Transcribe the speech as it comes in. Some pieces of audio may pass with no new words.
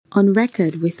On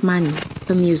Record with Manny,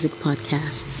 the music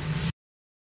podcast.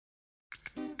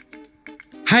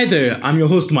 Hi there, I'm your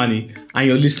host Manny, and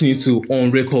you're listening to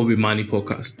On Record with Manny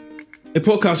podcast. A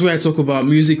podcast where I talk about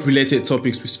music-related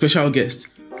topics with special guests,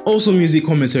 also music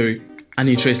commentary, and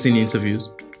interesting interviews.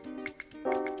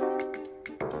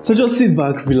 So just sit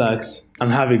back, relax,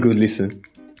 and have a good listen.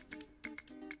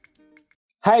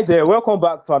 Hi there, welcome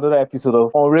back to another episode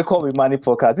of On Record with Manny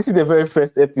podcast. This is the very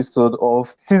first episode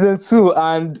of season 2,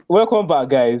 and welcome back,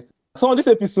 guys. So on this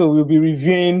episode, we'll be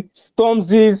reviewing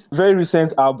Stormzy's very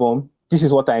recent album, This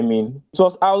Is What I Mean. It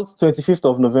was out 25th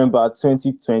of November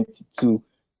 2022.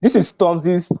 This is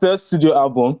Stormzy's third studio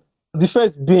album, the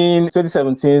first being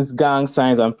 2017's Gang,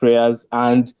 Signs and Prayers,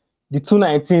 and the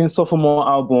 2019 sophomore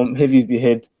album, Heavy is the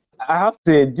Head. I have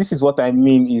to say, This Is What I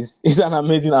Mean is an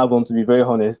amazing album, to be very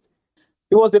honest.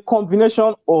 It was the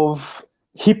combination of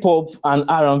hip-hop and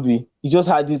R&B. It just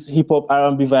had this hip-hop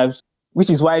R&B vibes, which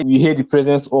is why we hear the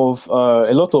presence of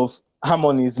a lot of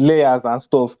harmonies, layers and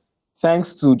stuff,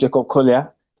 thanks to Jacob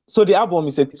Collier. So the album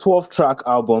is a 12-track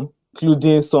album,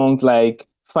 including songs like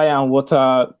Fire and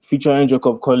Water, featuring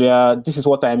Jacob Collier, This Is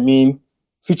What I Mean,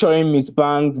 featuring Miss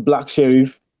Banks, Black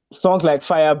Sheriff, songs like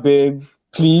Fire Babe,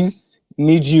 Please,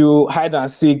 Need You, Hide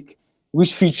and Seek,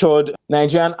 which featured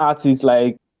Nigerian artists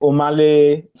like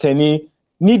Omale, Tenny.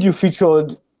 Need You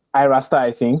featured Ira Star,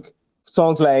 I think.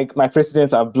 Songs like My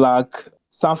Presidents Are Black,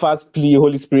 Sanfa's Plea,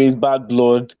 Holy Spirit's Bad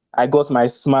Blood, I Got My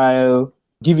Smile,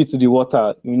 Give It to the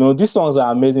Water. You know, these songs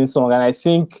are amazing songs, and I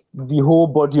think the whole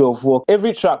body of work,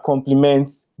 every track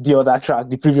complements the other track,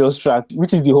 the previous track,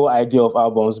 which is the whole idea of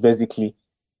albums, basically.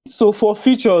 So for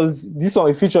features, this one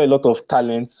will feature a lot of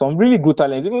talents, some really good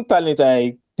talents, even talents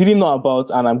I didn't know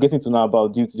about and I'm getting to know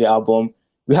about due to the album.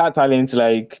 We had talents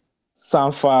like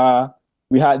Sanfa,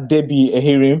 we had Debbie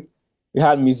Ehirim, we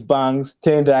had Miss Banks,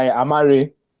 Tendai,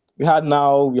 Amare, we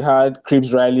had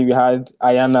Cribs Riley, we had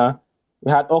Ayana,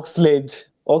 we had Oxlade.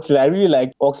 I really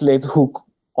like Oxlade's hook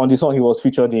on the song he was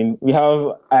featured in. We have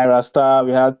Ira Star,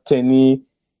 we had Tenny,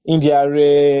 India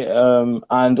Ray,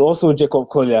 and also Jacob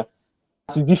Collier.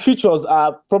 The features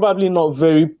are probably not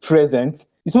very present.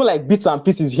 It's more like bits and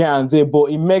pieces here and there, but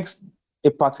it makes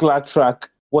a particular track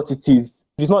what it is.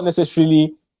 It's not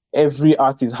necessarily every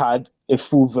artist had a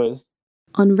full verse.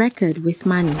 On Record with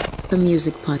Manny, the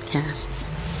music podcast.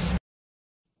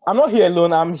 I'm not here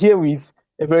alone. I'm here with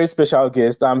a very special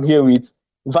guest. I'm here with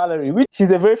Valerie, which is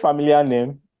a very familiar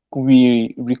name.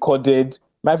 We recorded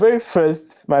my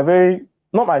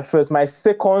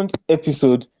second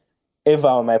episode ever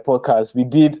on my podcast. We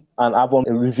did an album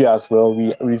review as well.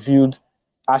 We reviewed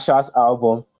Asha's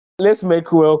album. Let's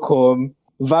make welcome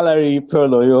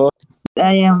Valerie-pearl.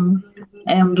 I am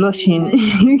blushing.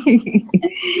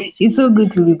 It's so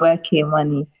good to be back here,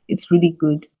 Manny. It's really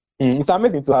good. It's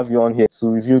amazing to have you on here to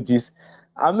review this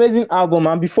amazing album.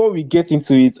 And before we get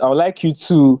into it, I would like you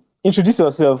to introduce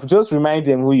yourself. Just remind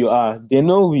them who you are. They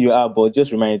know who you are, but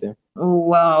just remind them. Oh,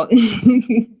 wow.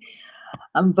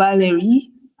 I'm Valerie,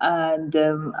 and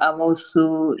I'm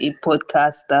also a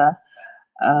podcaster.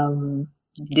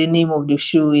 The name of the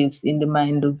show is In the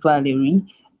Mind of Valerie,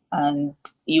 and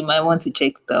you might want to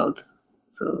check it out.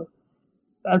 So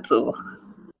that's all.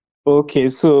 Okay,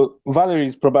 so Valerie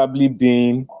is probably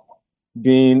being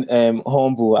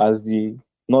humble as the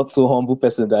not so humble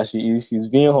person that she is. She's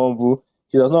being humble.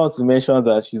 She does not want to mention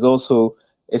that she's also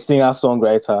a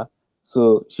singer-songwriter.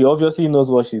 So she obviously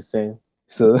knows what she's saying.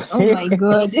 So oh my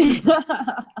God.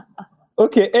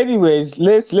 Okay, anyways,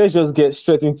 let's just get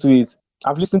straight into it.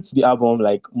 I've listened to the album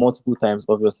like multiple times,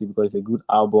 obviously, because it's a good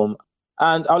album.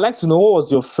 And I'd like to know, what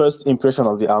was your first impression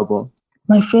of the album?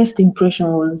 My first impression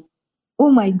was,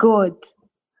 oh my God.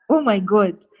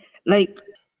 Like,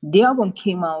 the album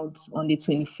came out on the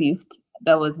 25th,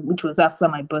 which was after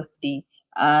my birthday,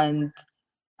 and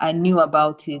I knew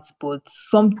about it, but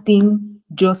something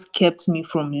just kept me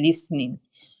from listening.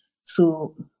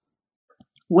 So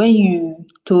when you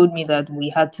told me that we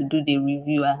had to do the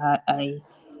review,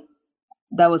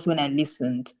 that was when I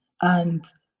listened, and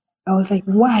I was like,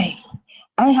 why?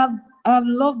 I have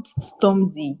loved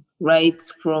Stormzy, right,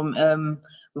 from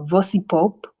Vossy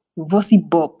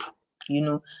Bop,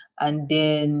 and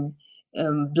then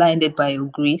Blinded by Your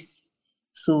Grace.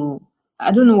 So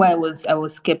I don't know why I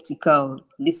was skeptical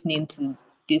listening to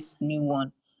this new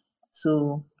one.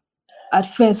 So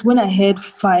at first, when I heard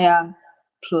Fire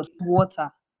plus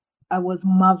Water, I was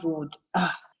marveled.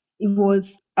 It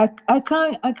was I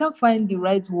can't find the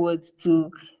right words to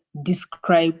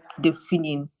describe the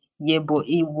feeling. Yeah, but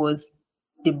it was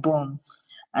the bomb.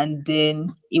 And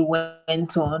then it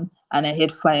went on, and I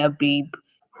heard Fire Babe.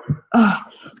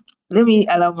 Let me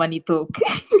allow Manny talk.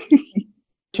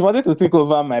 She wanted to take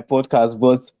over my podcast,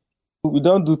 but we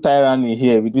don't do tyranny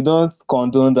here. We don't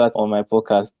condone that on my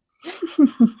podcast.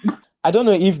 I don't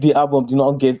know if the album did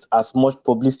not get as much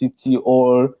publicity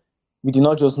or we did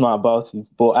not just know about it,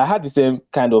 but I had the same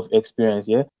kind of experience.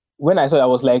 Yeah. When I saw it, I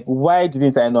was like, why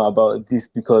didn't I know about this?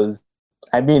 Because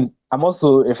I mean, I'm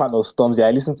also a fan of Stormzy.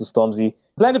 I listen to Stormzy.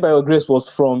 Blinded by Your Grace was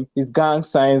from his Gang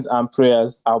Signs and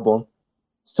Prayers album.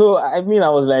 So I mean, I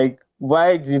was like,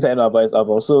 why didn't I know about his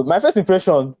album? So my first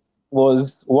impression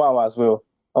was wow as well.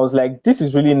 I was like, this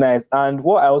is really nice. And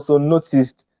what I also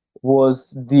noticed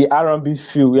was the R&B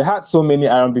feel. We had so many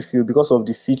R&B feel because of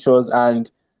the features and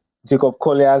Jacob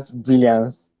Collier's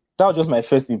brilliance. That was just my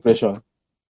first impression.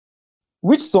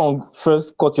 Which song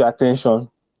first caught your attention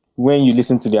when you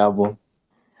listened to the album?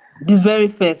 The very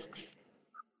first,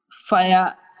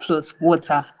 Fire plus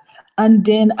Water. And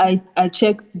then I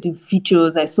checked the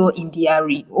features. I saw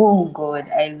Indiari. Oh God,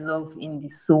 I love Indy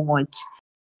so much.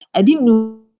 I didn't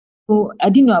know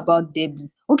about Debbie.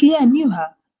 Okay, yeah, I knew her.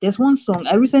 There's one song.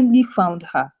 I recently found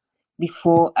her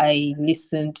before I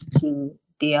listened to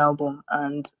the album,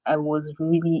 and I was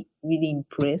really, really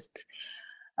impressed.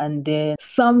 And then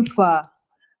Samfa.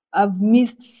 I've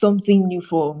missed something new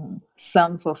from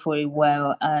Samfa for a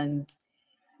while, and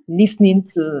listening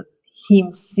to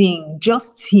him sing,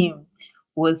 just him,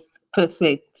 was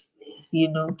perfect, you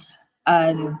know.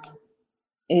 And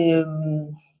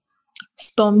um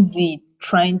Stormzy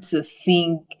trying to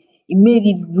sing, it made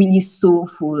it really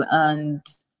soulful and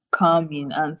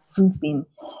calming and soothing.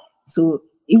 So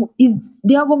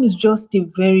the album is just a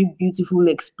very beautiful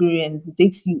experience. It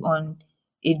takes you on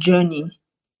a journey.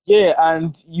 Yeah,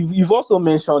 and you've also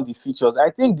mentioned the features.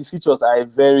 I think the features are a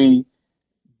very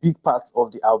big part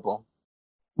of the album.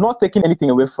 Not taking anything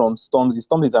away from Stormzy.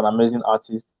 Stormzy is an amazing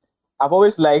artist. I've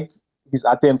always liked his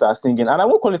attempt at singing, and I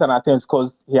won't call it an attempt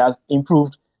because he has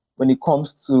improved when it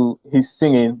comes to his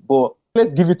singing. But let's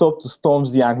give it up to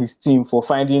Stormzy and his team for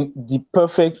finding the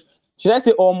perfect. Should I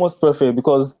say almost perfect?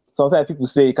 Because sometimes people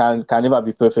say it can never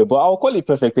be perfect, but I'll call it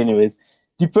perfect anyways.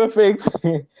 The perfect,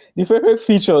 the perfect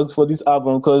features for this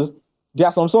album, because there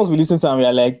are some songs we listen to and we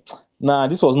are like, nah,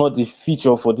 this was not the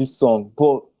feature for this song,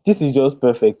 but this is just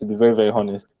perfect, to be very, very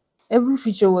honest. Every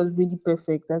feature was really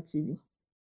perfect, actually.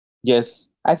 Yes,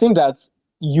 I think that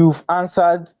you've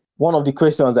answered one of the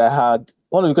questions I had.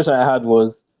 One of the questions I had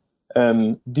was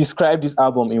describe this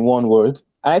album in one word.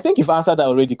 And I think you've answered that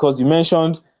already because you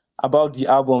mentioned about the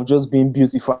album just being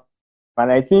beautiful.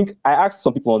 And I think I asked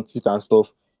some people on Twitter and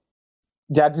stuff.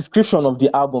 Their description of the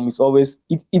album is always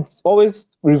it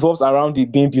always revolves around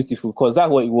it being beautiful because that's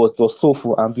what it was. It was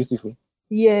soulful and beautiful.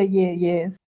 Yeah.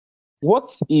 What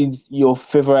is your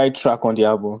favorite track on the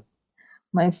album?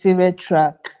 My favorite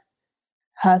track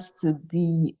has to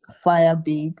be Fire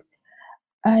Babe.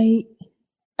 I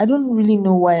I don't really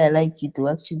know why I like it though,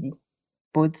 actually,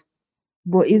 but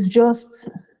it's just,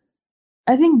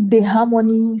 I think the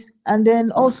harmonies, and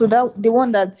then also that the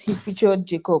one that he featured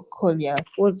Jacob Collier.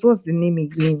 What's the name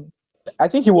again? I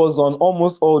think he was on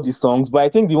almost all the songs, but I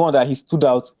think the one that he stood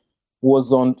out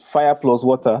was on Fire Plus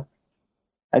Water.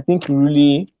 I think he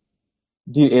really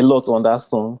did a lot on that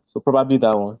song, so probably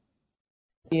that one.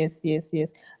 Yes.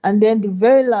 And then the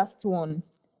very last one.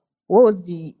 What was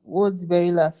the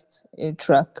very last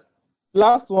track? The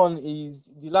last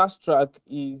track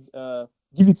is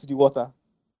Give It to the Water.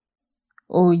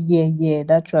 Oh yeah.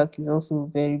 That track is also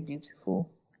very beautiful.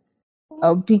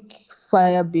 I'll pick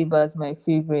Fire Babe as my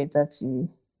favorite, actually.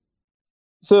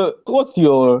 So what's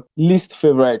your least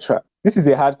favorite track? This is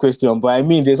a hard question, but I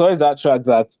mean, there's always that track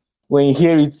that when you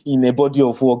hear it in a body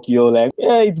of work, you're like,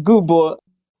 yeah, it's good, but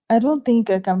I don't think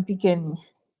I can pick any.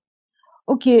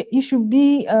 Okay, it should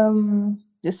be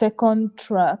the second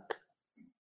track.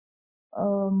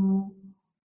 Um,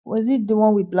 was it the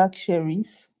one with Black Sheriff?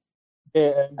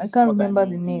 yeah, I this is can't what I remember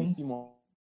the mean, the name. theme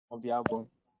of the album.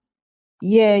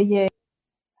 Yeah.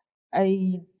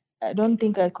 I don't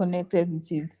think I connected with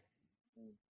it.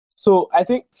 So I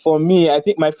think for me, I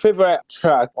think my favorite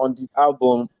track on the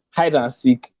album, Hide and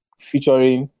Seek,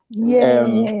 featuring Yeah.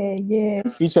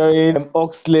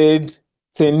 Oxlade,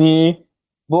 Tenny.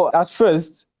 But at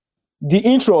first, the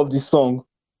intro of the song,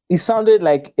 it sounded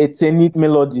like a Tenny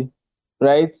melody,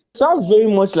 right? Sounds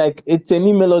very much like a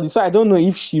Tenny melody. So I don't know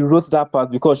if she wrote that part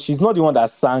because she's not the one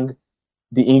that sang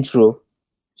the intro.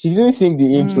 She didn't sing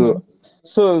the intro.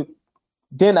 So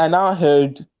then I now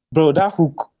heard, bro, that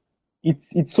hook,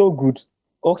 it's so good.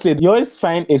 Oxlade, he always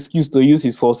find excuse to use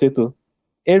his falsetto.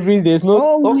 There's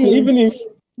no okay, even if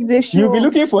Always. It's a you'll be show.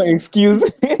 looking for an excuse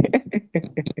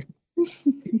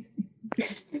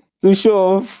to show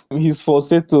off his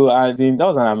falsetto, and then that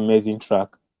was an amazing track.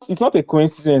 It's not a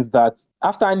coincidence that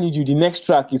after I Need You, the next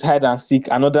track is Hide and Seek,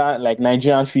 another like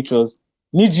Nigerian features.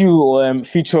 Need You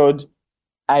featured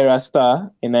Ira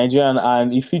Star, a Nigerian,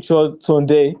 and he featured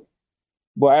Tunde.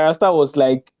 But Ira Star was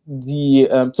like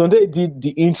Tunde did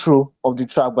the intro of the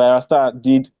track, but Ira Star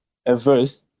did a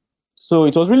verse. So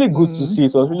it was really good to see.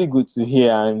 It was really good to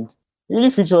hear, and it really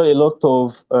featured a lot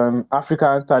of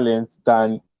African talent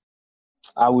than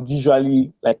I would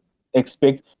usually like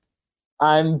expect.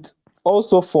 And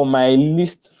also for my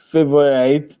least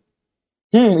favorite,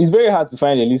 it's very hard to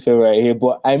find a least favorite here,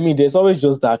 but I mean, there's always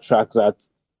just that track that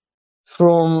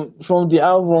from the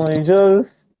album, it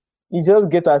just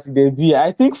get as it be.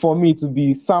 I think for me to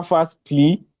be Sanfa's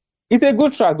Plea, it's a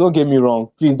good track. Don't get me wrong.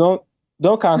 Please don't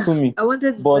cancel me. I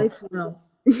wanted to But fight now.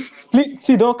 please,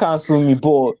 see, don't cancel me.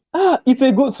 But it's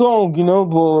a good song,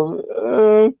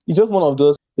 But it's just one of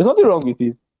those. There's nothing wrong with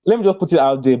it. Let me just put it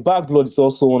out there. Bad Blood is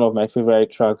also one of my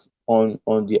favorite tracks on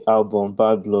the album,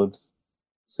 Bad Blood.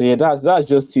 So yeah, that's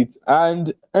just it.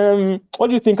 And what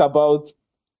do you think about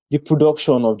the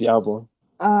production of the album?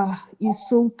 It's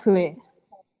so clear.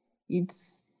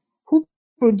 It's who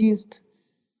produced?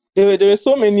 There were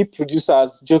so many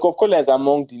producers. Jacob Collier is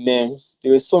among the names.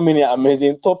 There were so many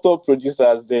amazing top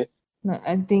producers there. No,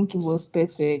 I think it was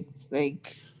perfect.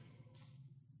 Like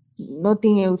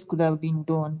nothing else could have been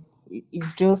done.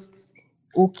 It's just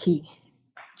okay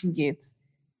to get.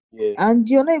 Yes. And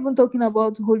you're not even talking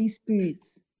about Holy Spirit.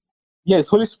 Yes,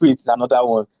 Holy Spirit is another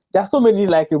one. There are so many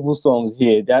likable songs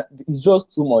here. That it's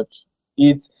just too much.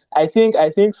 I think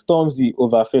Stormzy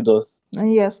overfed us.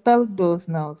 And yeah, starved us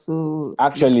now. So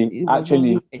Actually,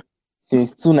 it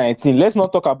since 2019. Let's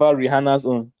not talk about Rihanna's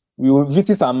own. We will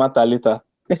visit her matter later.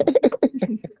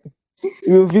 We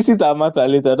will visit her matter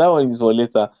later. That one is for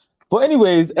later. But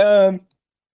anyways,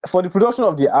 for the production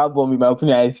of the album, in my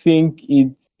opinion, I think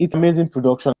it's amazing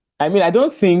production. I mean, I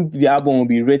don't think the album will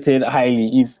be rated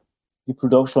highly if the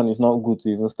production is not good to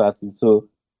even start it. So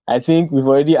I think we've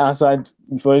already answered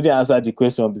the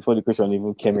question before the question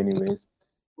even came anyways.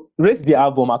 Rate the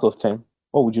album out of 10.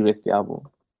 What would you rate the album?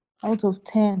 Out of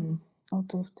 10.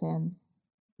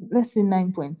 Let's say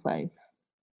 9.5.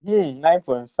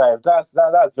 9.5.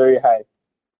 That's very high.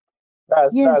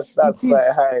 That's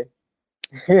quite high.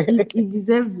 It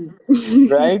deserves it.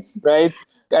 Right.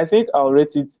 I think I'll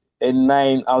rate it a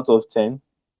 9 out of 10.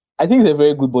 I think it's a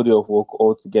very good body of work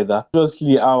altogether.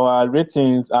 Obviously, our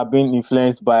ratings are being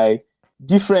influenced by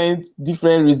different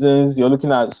reasons. You're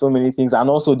looking at so many things, and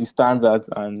also the standards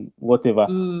and whatever.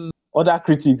 Other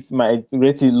critics might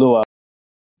rate it lower.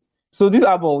 So this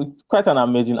album is quite an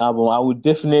amazing album. I would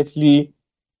definitely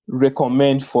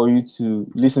recommend for you to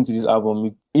listen to this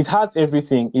album. It has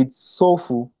everything. It's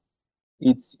soulful.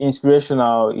 It's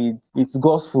inspirational. It's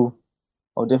gospel.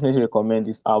 I'll definitely recommend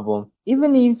this album.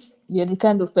 Even if you're the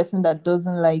kind of person that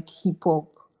doesn't like hip hop,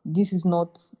 this is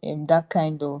not that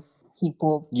kind of hip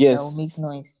hop that will make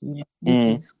noise.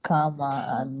 This is calmer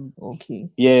and okay.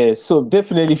 Yeah, so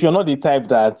definitely, if you're not the type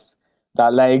that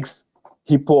likes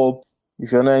hip hop,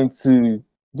 if you're not into,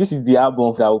 this is the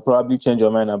album that will probably change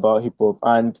your mind about hip hop.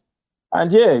 And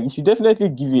yeah, you should definitely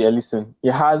give it a listen.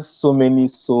 It has so many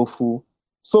soulful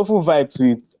vibe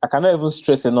to it. I cannot even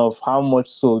stress enough how much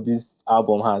soul this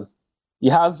album has. It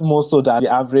has more soul than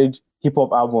the average hip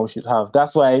hop album should have.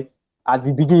 That's why at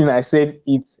the beginning I said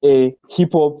it's a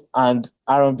hip hop and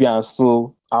R&B and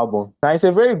soul album. Now it's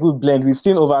a very good blend. We've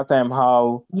seen over time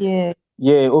how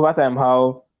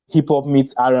how hip hop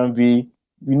meets R&B.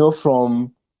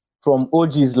 From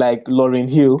OGs like Lauryn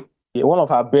Hill, one of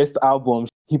her best albums,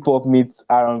 hip hop meets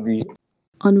R&B.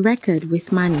 On Record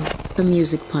with Manny, the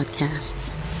music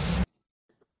podcast.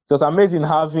 It was amazing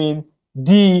having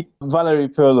the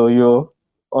Valerie-pearl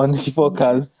on the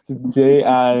podcast today,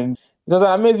 and it was an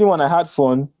amazing one. I had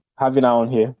fun having her on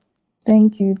here.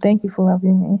 Thank you for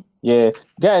having me. Yeah,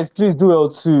 guys, please do well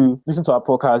to listen to our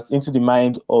podcast, Into the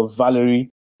Mind of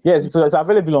Valerie. Yes, it's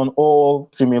available on all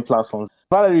streaming platforms.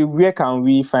 Valerie, where can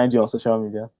we find you on social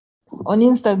media? On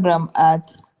Instagram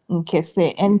at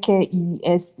Nkese,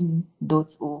 nkese.o.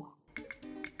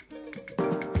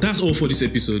 That's all for this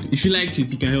episode. If you liked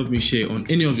it, you can help me share on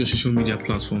any of your social media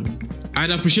platforms.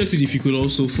 I'd appreciate it if you could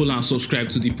also follow and subscribe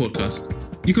to the podcast.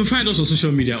 You can find us on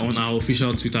social media on our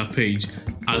official Twitter page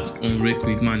at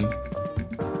 @onrecwithmanny.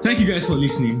 Thank you guys for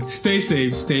listening. Stay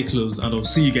safe, stay close, and I'll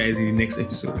see you guys in the next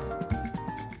episode.